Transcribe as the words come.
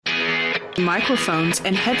Microphones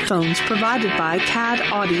and headphones provided by CAD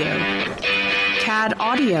Audio. CAD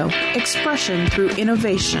Audio, expression through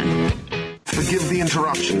innovation. Forgive the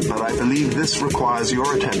interruption, but I believe this requires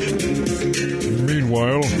your attention.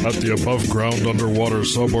 Meanwhile, at the above-ground underwater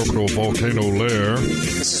suborbital volcano lair...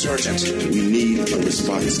 This is urgent. We need a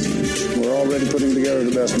response team. We're already putting together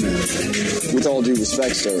the best man. With all due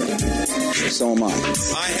respect, sir, so am I.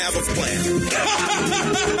 I have a plan.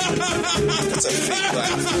 That's a fake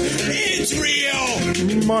laugh. It's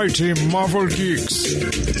real! Mighty Marvel Geeks.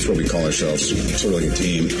 That's what we call ourselves. Sort of like a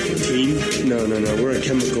team. Team? No. We're a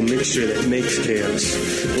chemical mixture that makes chaos.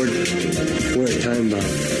 We're a time bomb.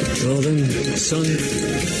 Well then, son,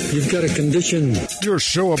 you've got a condition. Your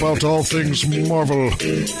show about all things Marvel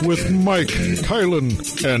with Mike, Kylan,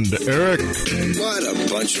 and Eric. What a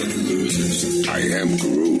bunch of losers. I am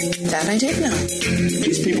Groot. That I did know.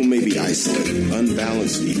 These people may be isolated,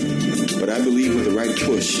 unbalanced even, but I believe with the right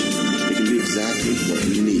push, they can be exactly what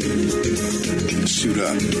we need. Suit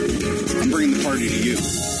up. I'm bringing the party to you.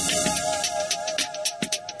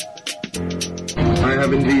 I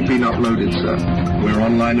have indeed been uploaded, sir. We're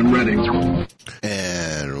online and ready.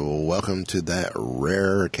 And welcome to that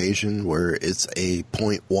rare occasion where it's a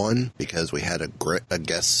 0.1 because we had a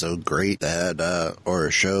guest so great that, or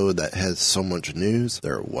a show that has so much news,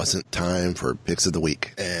 there wasn't time for Picks of the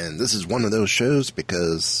Week. And this is one of those shows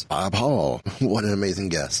because Bob Hall, what an amazing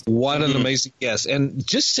guest. What an amazing guest. And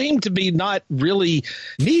just seemed to be not really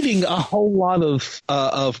needing a whole lot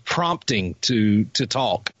of prompting to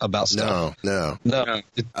talk about stuff. No.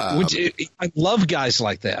 I love guys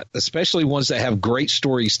like that, especially ones that have great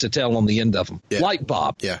stories to tell on the end of them, like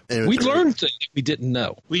Bob. Yeah. We learned things we didn't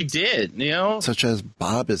know. We did, Such as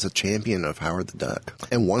Bob is a champion of Howard the Duck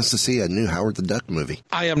and wants to see a new Howard the Duck movie.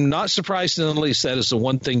 I am not surprised in the least that is the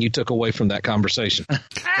one thing you took away from that conversation.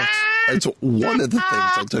 It's one of the things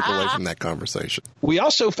I took away from that conversation. We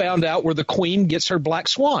also found out where the Queen gets her black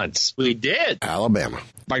swans. We did. Alabama.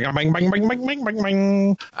 Bang, bang, bang, bang, bang, bang, bang,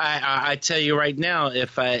 bang. I tell you right now,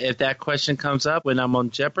 if that question comes up when I'm on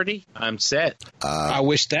Jeopardy, I'm set. I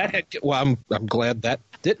wish that had. Well, I'm glad that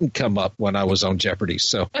didn't come up when I was on Jeopardy,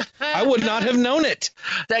 so I would not have known it.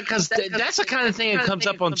 Because that's the kind of thing that comes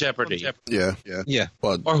up on Jeopardy. Yeah.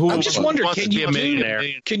 Well, or who? I just wonder, can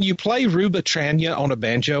you play Ruba Tranya on a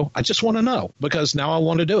banjo? I just want to know because now I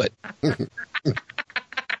want to do it.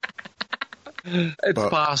 It's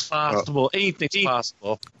possible. Anything's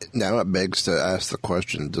possible. Now it begs to ask the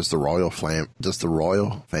question: does the royal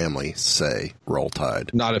family say "Roll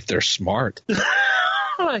Tide"? Not if they're smart.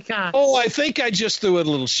 Oh my God! Oh, I think I just threw a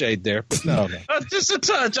little shade there, but no. Just a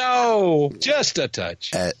touch. Oh, just a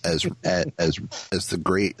touch. As the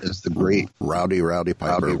great Rowdy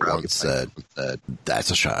Piper once said,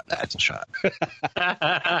 "That's a shot. That's a shot."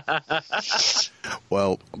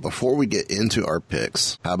 Well, before we get into our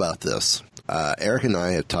picks, how about this? Eric and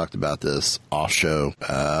I had talked about this off show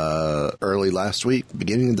early last week,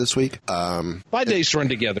 beginning of this week. My days run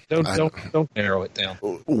together. Don't narrow it down.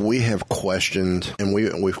 We have questioned, and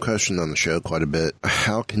we've questioned on the show quite a bit.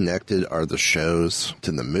 How connected are the shows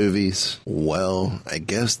to the movies? Well, I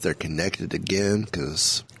guess they're connected again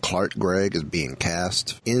because Clark Gregg is being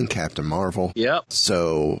cast in Captain Marvel. Yep.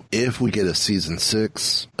 So if we get a season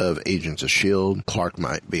 6 of Agents of S.H.I.E.L.D., Clark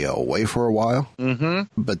might be away for a while. Mm-hmm.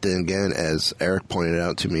 But then again, as Eric pointed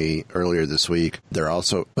out to me earlier this week, they're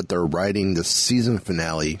writing the season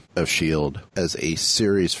finale of S.H.I.E.L.D. as a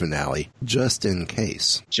series finale, just in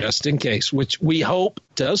case. Just in case, which we hope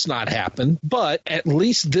does not happen, but at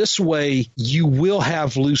least this way you will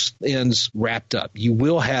have loose ends wrapped up. You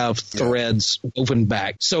will have threads woven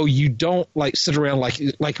back. So you don't sit around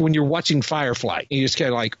like when you're watching Firefly. You just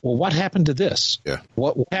kind of well, what happened to this? Yeah.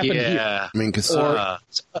 What happened here? I mean, because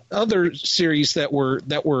other series that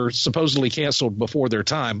were supposedly canceled before their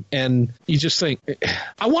time, and you just think,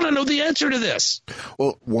 I want to know the answer to this.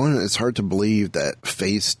 Well, one, it's hard to believe that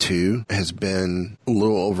Phase 2 has been a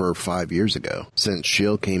little over 5 years ago since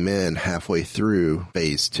S.H.I.E.L.D. came in halfway through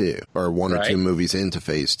Phase 2, or one or two movies into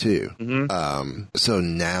Phase 2. Mm-hmm. So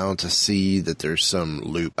now to see that there's some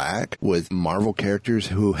loop back with Marvel characters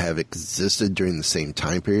who have existed during the same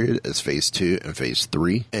time period as Phase 2 and Phase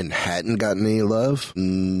 3 and hadn't gotten any love,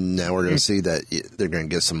 now we're going to see that they're going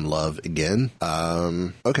to get some love again.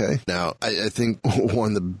 Okay. Now, I think I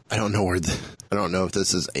don't know if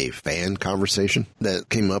this is a fan conversation that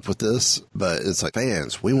came up with this, but it's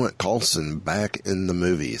fans, we want Coulson back in the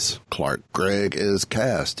movies. Clark Gregg is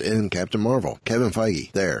cast in Captain Marvel. Kevin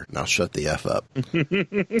Feige. There. Now shut the F up.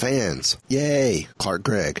 Fans. Yay. Clark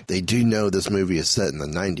Gregg. They do know this movie is set in the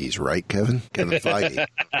 90s, right, Kevin? Kevin Feige.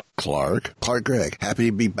 Clark Gregg. Happy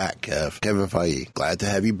to be back, Kev. Kevin Feige. Glad to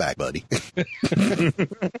have you back, buddy.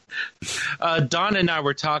 Don and I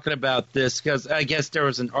were talking about this because I guess there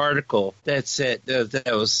was an article that said that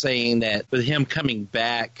was saying that with him coming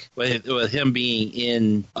back, with him being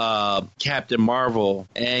in Captain Marvel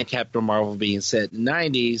and Captain Marvel being set in the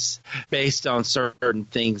 90s, based on certain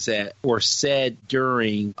things that were said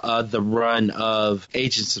during the run of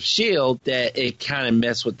Agents of S.H.I.E.L.D., that it kind of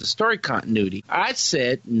messed with the story continuity. I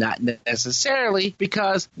said not necessarily,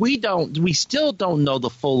 because we still don't know the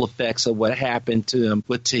full effects of what happened to him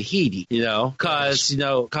with Tahiti, because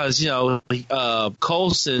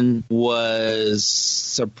Coulson was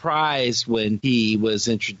surprised when he was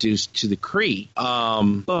introduced to the Kree.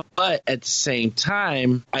 But at the same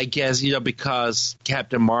time, I guess, because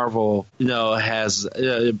Captain Marvel, has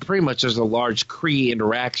pretty much there's a large Kree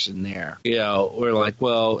interaction there. We're like,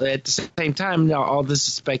 well, at the same time, all this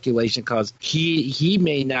is speculation because he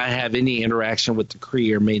may not have any interaction with the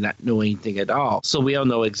Kree or may not know anything at all. So we don't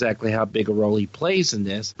know exactly how big a role he plays in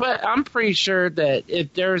this. But I'm pretty sure that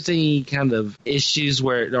if there's any kind of issues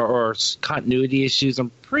or continuity issues, I'm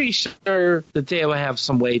pretty sure that they will have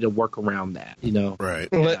some way to work around that, Right.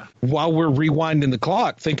 Yeah. While we're rewinding the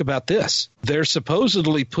clock, think about this. They're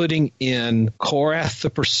supposedly putting in Korath the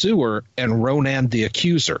Pursuer and Ronan the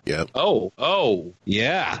Accuser. Yep. Oh.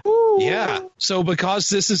 Yeah. Yeah. So because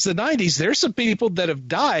this is the 90s, there's some people that have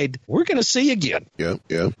died we're going to see again. Yep.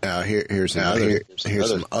 Here's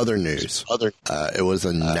some other news. It was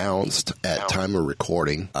announced at time of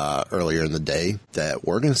recording earlier in the day that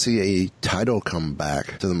we're going to see a title come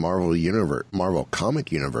back to the Marvel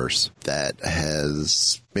comic universe that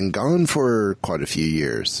has been gone for quite a few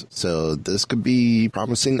years. So this could be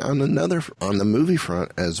promising on the movie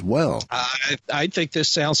front as well. I think this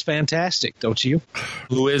sounds fantastic, don't you?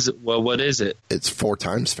 Who is it? Well, what is it? It's 4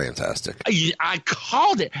 times fantastic. I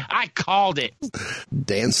called it.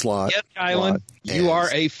 Dan Slott. Yep, Kylan, you are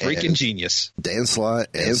a freaking genius. Dan Slott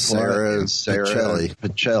and Sarah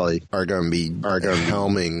Pacelli are going to be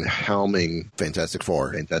helming Fantastic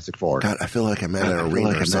Four. God, I feel like I'm at an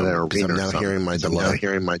arena or something. I'm now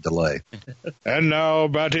hearing my delay. And now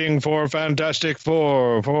batting for Fantastic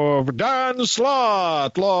Four for Dan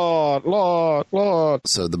Slott. So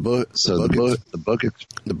the book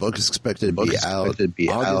is expected to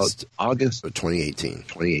be out August of 2018.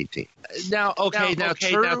 Now,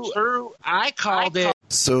 true. I called it.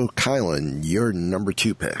 So, Kylan, your number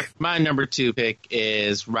 2 pick. My number 2 pick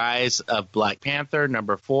is Rise of Black Panther,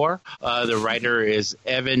 number 4. The writer is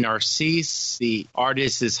Evan Narcisse. The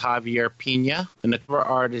artist is Javier Pina. And the cover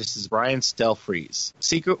artist is Brian Stelfreeze.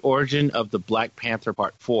 Secret Origin of the Black Panther,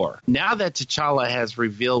 Part 4. Now that T'Challa has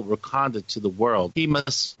revealed Wakanda to the world, he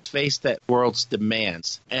must face that world's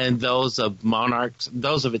demands and those of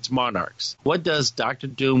its monarchs. What does Dr.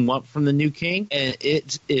 Doom want from the new king? And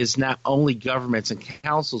it is not only governments and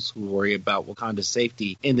councils who worry about Wakanda's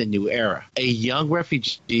safety in the new era. A young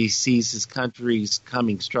refugee sees his country's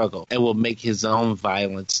coming struggle and will make his own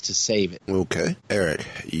violence to save it. Okay. Eric,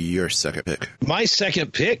 your second pick. My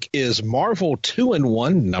second pick is Marvel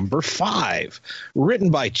 2-in-1 number 5, written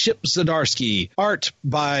by Chip Zdarsky, art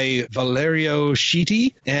by Valerio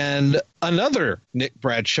Schiti, and another Nick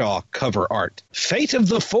Bradshaw cover art. Fate of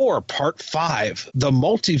the Four, Part 5. The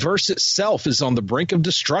multiverse itself is on the brink of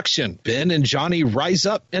destruction. Ben and Johnny rise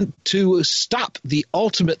up and to stop the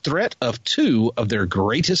ultimate threat of 2 of their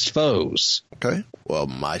greatest foes. Okay. Well,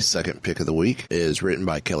 my second pick of the week is written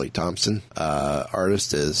by Kelly Thompson.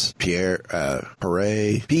 Artist is Pere,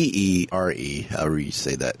 P-E-R-E, however you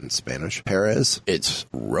say that in Spanish. Perez. It's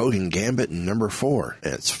Rogue and Gambit number 4.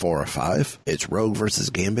 And it's 4 of 5. It's Rogue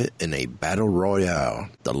versus Gambit in a battle royale,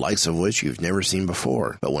 the likes of which you've never seen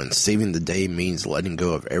before. But when saving the day means letting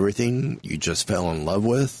go of everything you just fell in love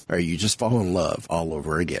with, or you just fall in love all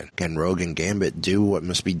over again. Can Rogue and Gambit do what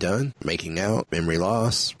must be done? Making out, memory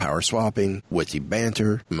loss, power swapping, witty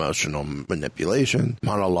banter, emotional manipulation,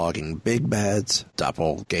 monologuing big bads,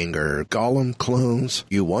 doppelganger Gollum clones.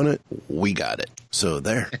 You want it? We got it. So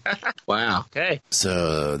there. Wow. Okay.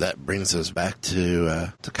 So that brings us back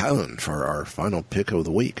to Kylan for our final pick of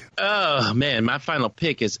the week. Oh, man. My final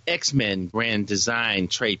pick is X-Men Grand Design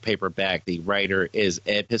trade paperback. The writer is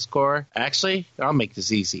Ed Piskor. Actually, I'll make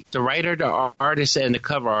this easy. The writer, the artist, and the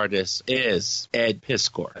cover artist is Ed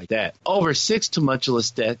Piskor. Like that. Over 6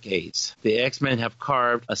 tumultuous decades, the X-Men have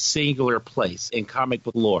carved a singular place in comic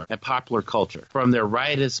book lore and popular culture. From their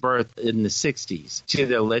riotous birth in the 60s to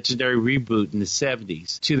their legendary reboot in the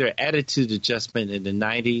 70s, to their attitude adjustment in the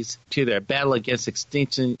 90s, to their battle against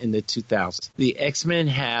extinction in the 2000s. The X-Men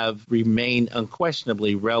have remained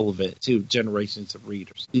unquestionably relevant to generations of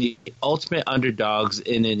readers. The ultimate underdogs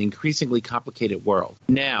in an increasingly complicated world.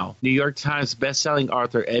 Now, New York Times bestselling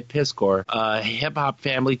author Ed Piskor, a hip-hop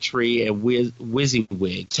family tree and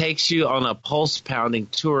WYSIWYG, takes you on a pulse-pounding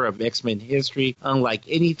tour of X-Men history unlike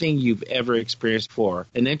anything you've ever experienced before.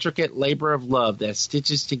 An intricate labor of love that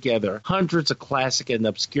stitches together hundreds of classic and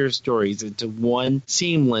obscure stories into one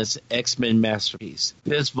seamless X-Men masterpiece.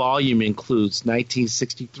 This volume includes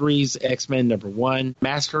 1963's X-Men #1,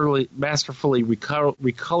 masterfully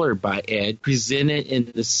recolored by Ed, presented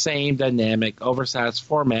in the same dynamic, oversized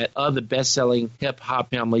format of the best-selling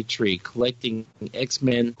hip-hop family tree, collecting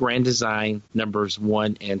X-Men Grand Design numbers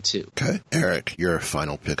 1 and 2. Okay. Eric, your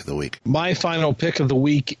final pick of the week. My final pick of the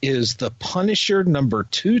week is The Punisher number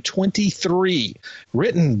 223,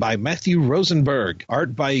 written by Matthew Rosenberg,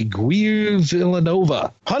 art by Guillermo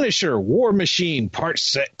Villanova. Punisher War Machine Part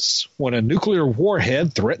 6. When a nuclear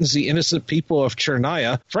warhead threatens the innocent people of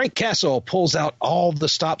Chernaya, Frank Castle pulls out all the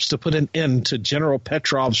stops to put an end to General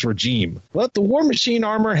Petrov's regime. But the War Machine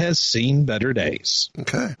armor has seen better days.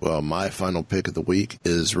 Okay. Well, my final pick of the week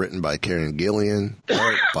is written by Karen Gillian,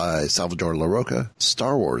 art by Salvador LaRocca,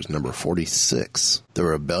 Star Wars number 46. The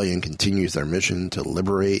rebellion continues their mission to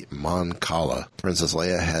liberate Mon Cala. Princess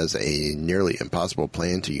Leia has a nearly impossible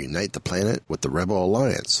plan to unite the planet with the Rebel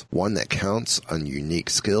Alliance, one that counts on unique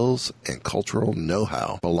skills and cultural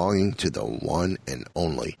know-how belonging to the one and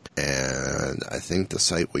only. And I think the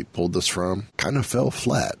site we pulled this from kind of fell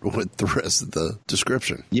flat with the rest of the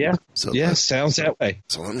description. Yeah. Sounds that way.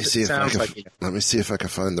 So let me see if I can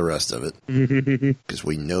find the rest of it, because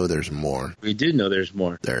we know there's more. We do know there's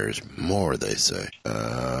more. There's more, they say.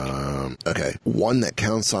 Okay. One that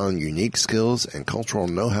counts on unique skills and cultural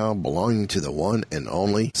know-how belonging to the one and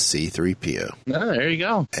only C-3PO. Oh, there you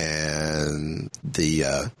go. And the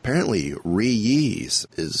apparently Ree-Yees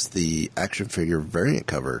is the action figure variant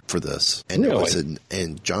cover for this. And really?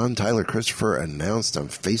 And John Tyler Christopher announced on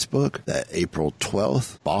Facebook that April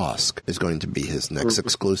 12th, Bosk is going to be his next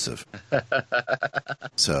exclusive.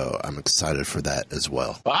 So I'm excited for that as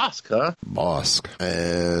well. Bosk, huh? Bosk.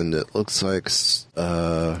 And it looks like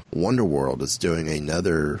Wonderworld is doing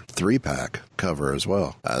another 3-pack cover as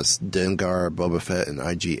well, as Dengar, Boba Fett, and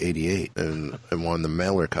IG-88, and one of the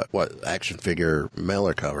mailer action figure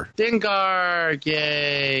mailer cover. Dengar,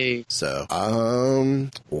 yay! So,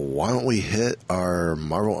 why don't we hit our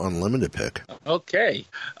Marvel Unlimited pick? Okay,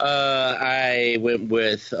 I went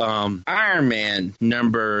with Iron Man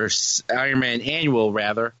Annual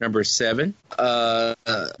number 7.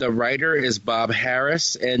 The writer is Bob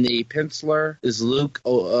Harris, and the penciler is Luke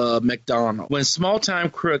McDonald. When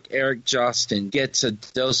small-time crook Eric Jostin gets a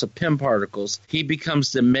dose of Pym particles, he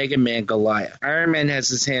becomes the Mega Man Goliath. Iron Man has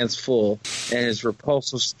his hands full and his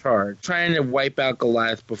repulsors charged, trying to wipe out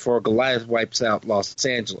Goliath before Goliath wipes out Los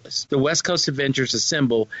Angeles. The West Coast Avengers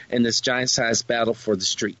assemble in this giant-sized battle for the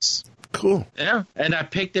streets. Cool. Yeah, and I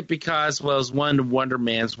picked it because, well, it's one of the Wonder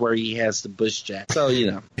Mans where he has the bush jack. So,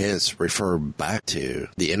 you know. Hence, refer back to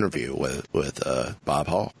the interview with Bob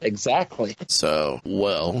Hall. Exactly. So,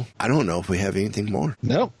 well, I don't know if we have anything more.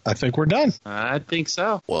 No, I think we're done. I think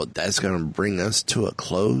so. Well, that's going to bring us to a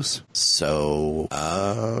close. So,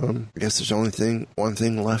 I guess there's only one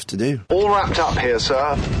thing left to do. All wrapped up here,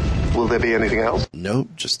 sir. Will there be anything else? Nope,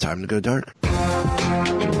 just time to go dark.